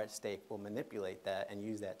have more at stake will manipulate that and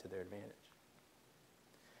use that to their advantage.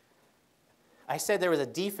 I said there was a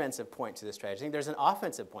defensive point to this strategy. I think there's an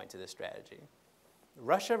offensive point to this strategy.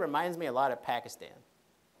 Russia reminds me a lot of Pakistan.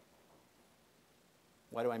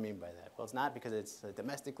 What do I mean by that? Well, it's not because it's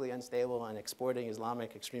domestically unstable and exporting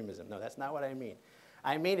Islamic extremism. No, that's not what I mean.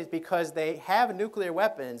 I mean it's because they have nuclear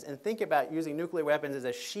weapons and think about using nuclear weapons as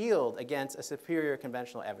a shield against a superior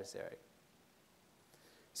conventional adversary.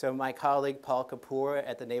 So my colleague Paul Kapoor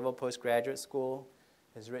at the Naval Postgraduate School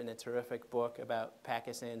has written a terrific book about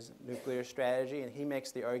Pakistan's nuclear strategy, and he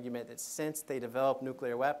makes the argument that since they developed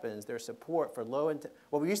nuclear weapons, their support for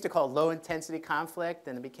what we used to call low-intensity conflict,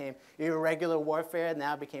 and it became irregular warfare,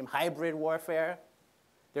 now it became hybrid warfare,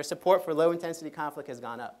 their support for low-intensity conflict has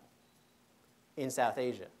gone up in South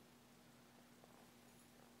Asia.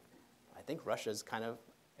 I think Russia's kind of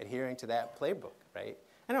adhering to that playbook, right?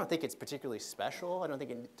 I don't think it's particularly special. I don't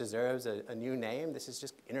think it deserves a new name. This is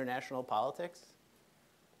just international politics.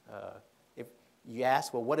 If you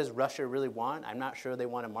ask, well, what does Russia really want? I'm not sure they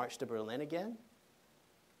want to march to Berlin again,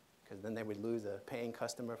 because then they would lose a paying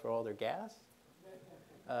customer for all their gas.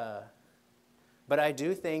 But I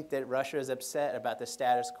do think that Russia is upset about the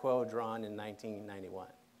status quo drawn in 1991.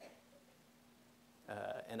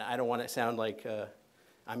 And I don't want to sound like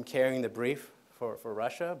I'm carrying the brief for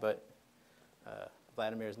Russia, but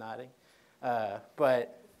Vladimir's nodding.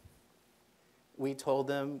 But we told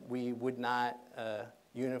them we would not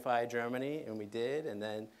unify Germany, and we did. And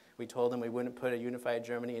then we told them we wouldn't put a unified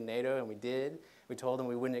Germany in NATO, and we did. We told them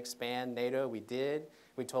we wouldn't expand NATO, we did.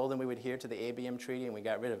 We told them we would adhere to the ABM Treaty, and we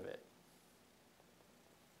got rid of it.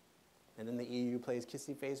 And then the EU plays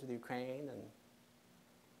kissy face with Ukraine. And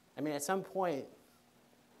I mean, at some point,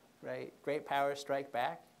 right, great powers strike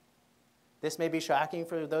back. This may be shocking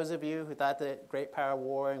for those of you who thought that great power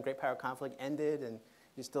war and great power conflict ended, and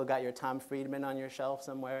you still got your Tom Friedman on your shelf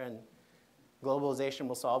somewhere, and globalization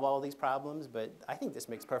will solve all these problems. But I think this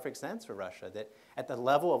makes perfect sense for Russia, that at the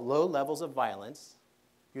level of low levels of violence,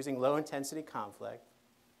 using low-intensity conflict,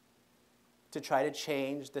 to try to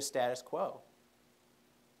change the status quo,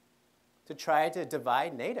 to try to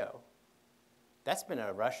divide NATO. That's been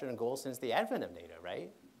a Russian goal since the advent of NATO,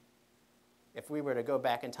 right? If we were to go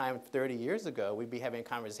back in time 30 years ago, we'd be having a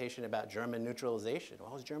conversation about German neutralization.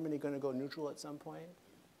 Well, is Germany going to go neutral at some point?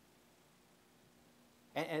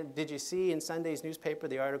 And did you see in Sunday's newspaper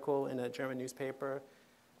the article in a German newspaper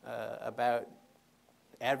about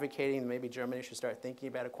advocating that maybe Germany should start thinking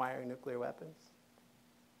about acquiring nuclear weapons?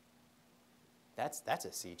 That's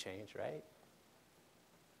a sea change, right?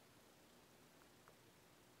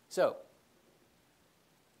 So,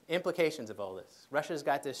 implications of all this. Russia's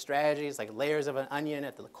got this strategy. It's like layers of an onion.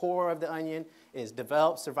 At the core of the onion is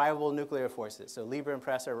develop survivable nuclear forces. So Lieber and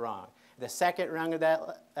Press are wrong. The second rung of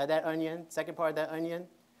that onion, second part of that onion,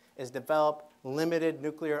 is develop limited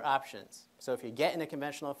nuclear options. So if you get in a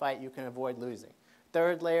conventional fight, you can avoid losing.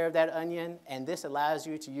 Third layer of that onion, and this allows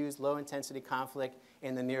you to use low-intensity conflict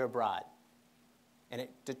in the near abroad. And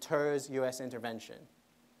it deters U.S. intervention.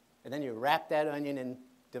 And then you wrap that onion in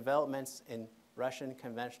developments in Russian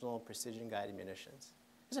conventional precision-guided munitions.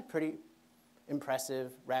 It's a pretty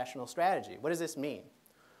impressive, rational strategy. What does this mean?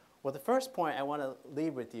 Well, the first point I want to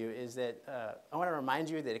leave with you is that I want to remind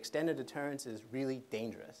you that extended deterrence is really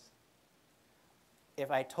dangerous. If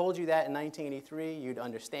I told you that in 1983, you'd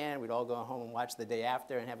understand. We'd all go home and watch The Day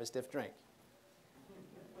After and have a stiff drink.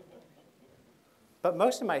 But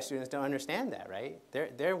most of my students don't understand that, right?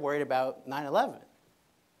 They're worried about 9/11.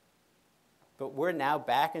 But we're now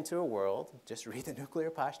back into a world, just read the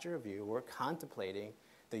Nuclear Posture Review, we're contemplating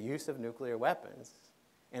the use of nuclear weapons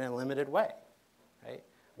in a limited way, right?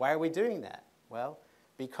 Why are we doing that? Well,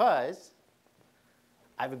 because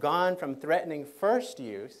I've gone from threatening first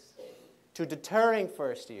use to deterring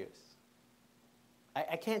first use.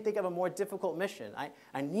 I can't think of a more difficult mission.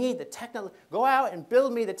 I need the go out and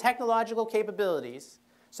build me the technological capabilities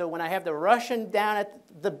so when I have the Russian down at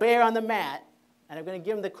the bear on the mat, and I'm going to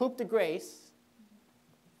give him the coup de grace,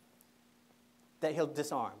 that he'll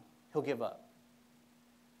disarm, he'll give up.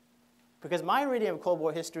 Because my reading of Cold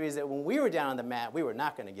War history is that when we were down on the mat, we were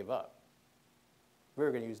not going to give up. We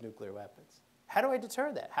were going to use nuclear weapons. How do I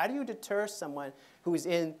deter that? How do you deter someone who is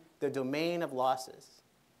in the domain of losses?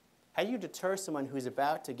 How do you deter someone who's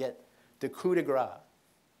about to get the coup de grace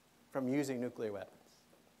from using nuclear weapons?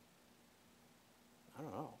 I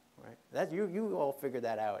don't know, right? That, you all figured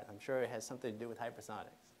that out. I'm sure it has something to do with hypersonics.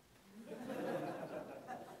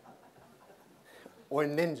 Or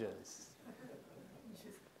ninjas.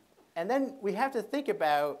 And then we have to think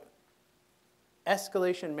about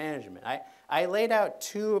escalation management. I laid out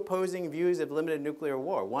two opposing views of limited nuclear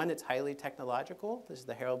war. One that's highly technological. This is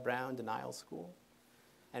the Harold Brown denial school.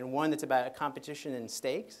 And one that's about a competition in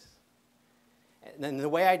stakes. And then the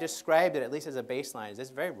way I described it, at least as a baseline, is it's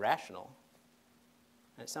very rational.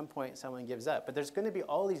 And at some point, someone gives up. But there's going to be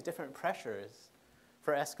all these different pressures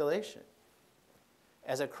for escalation.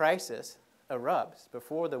 As a crisis erupts,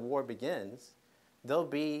 before the war begins, there'll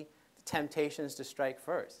be temptations to strike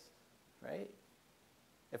first, right?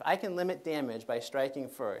 If I can limit damage by striking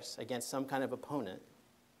first against some kind of opponent,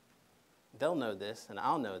 they'll know this, and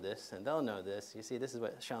I'll know this, and they'll know this. You see, this is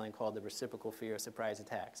what Schelling called the reciprocal fear of surprise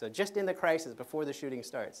attack. So just in the crisis, before the shooting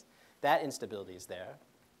starts, that instability is there.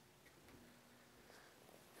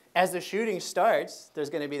 As the shooting starts, there's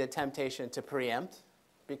going to be the temptation to preempt,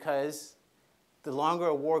 because the longer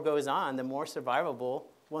a war goes on, the more survivable,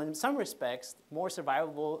 well, in some respects, more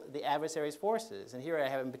survivable the adversary's forces. And here I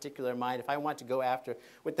have in particular in mind, if I want to go after,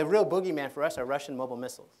 what the real boogeyman for us are Russian mobile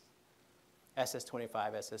missiles,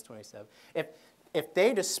 SS-25, SS-27. If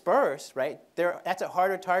they disperse, right, that's a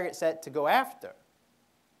harder target set to go after.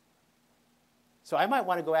 So I might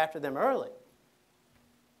want to go after them early.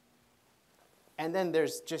 And then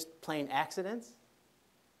there's just plain accidents.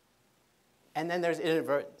 And then there's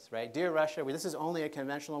inadvertence, right? Dear Russia, this is only a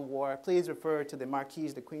conventional war. Please refer to the Marquis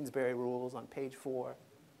de Queensberry rules on page 4.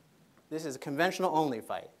 This is a conventional only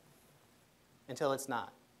fight until it's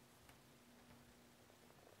not.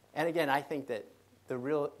 And again, I think that the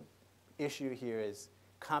real issue here is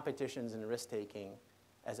competitions and risk-taking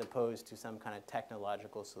as opposed to some kind of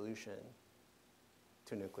technological solution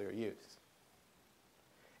to nuclear use.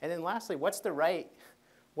 And then lastly, what's the right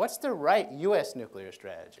U.S. nuclear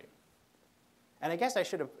strategy? And I guess I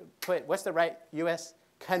should have put, what's the right U.S.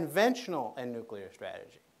 conventional and nuclear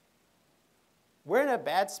strategy? We're in a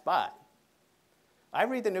bad spot. I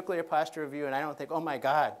read the Nuclear Posture Review, and I don't think, oh, my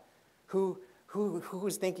God,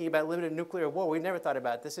 who's thinking about limited nuclear war? We never thought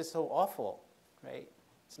about it. This is so awful, right?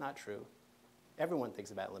 It's not true. Everyone thinks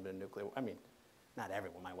about limited nuclear war. I mean, not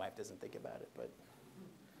everyone. My wife doesn't think about it, but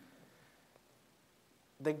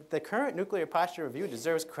the current Nuclear Posture Review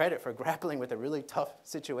deserves credit for grappling with a really tough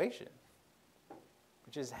situation,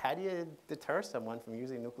 which is how do you deter someone from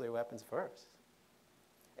using nuclear weapons first?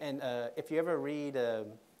 And if you ever read,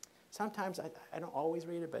 sometimes, I don't always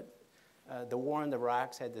read it, but The War on the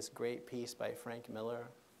Rocks had this great piece by Frank Miller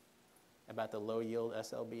about the low-yield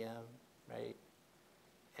SLBM, right?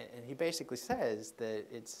 And he basically says that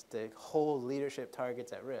it's to hold leadership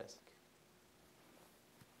targets at risk.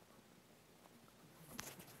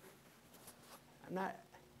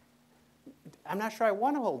 I'm not sure I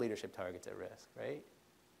want to hold leadership targets at risk, right?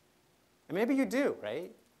 And maybe you do,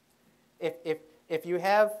 right? If you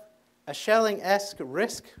have a Schelling-esque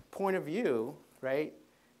risk point of view, right,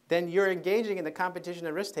 then you're engaging in the competition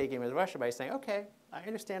and risk-taking with Russia by saying, okay, I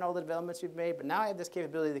understand all the developments you've made, but now I have this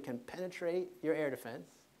capability that can penetrate your air defense.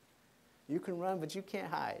 You can run, but you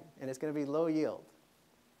can't hide, and it's going to be low yield,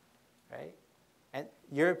 right? And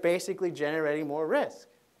you're basically generating more risk.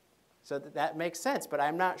 So that makes sense, but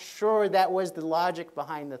I'm not sure that was the logic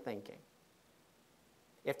behind the thinking.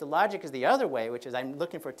 If the logic is the other way, which is I'm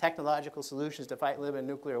looking for technological solutions to fight limited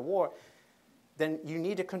nuclear war, then you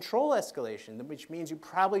need to control escalation, which means you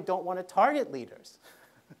probably don't want to target leaders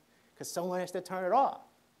because someone has to turn it off.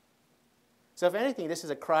 So if anything, this is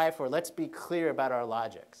a cry for let's be clear about our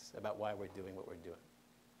logics, about why we're doing what we're doing.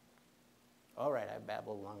 All right, I've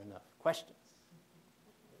babbled long enough. Questions?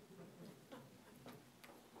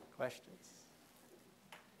 Questions?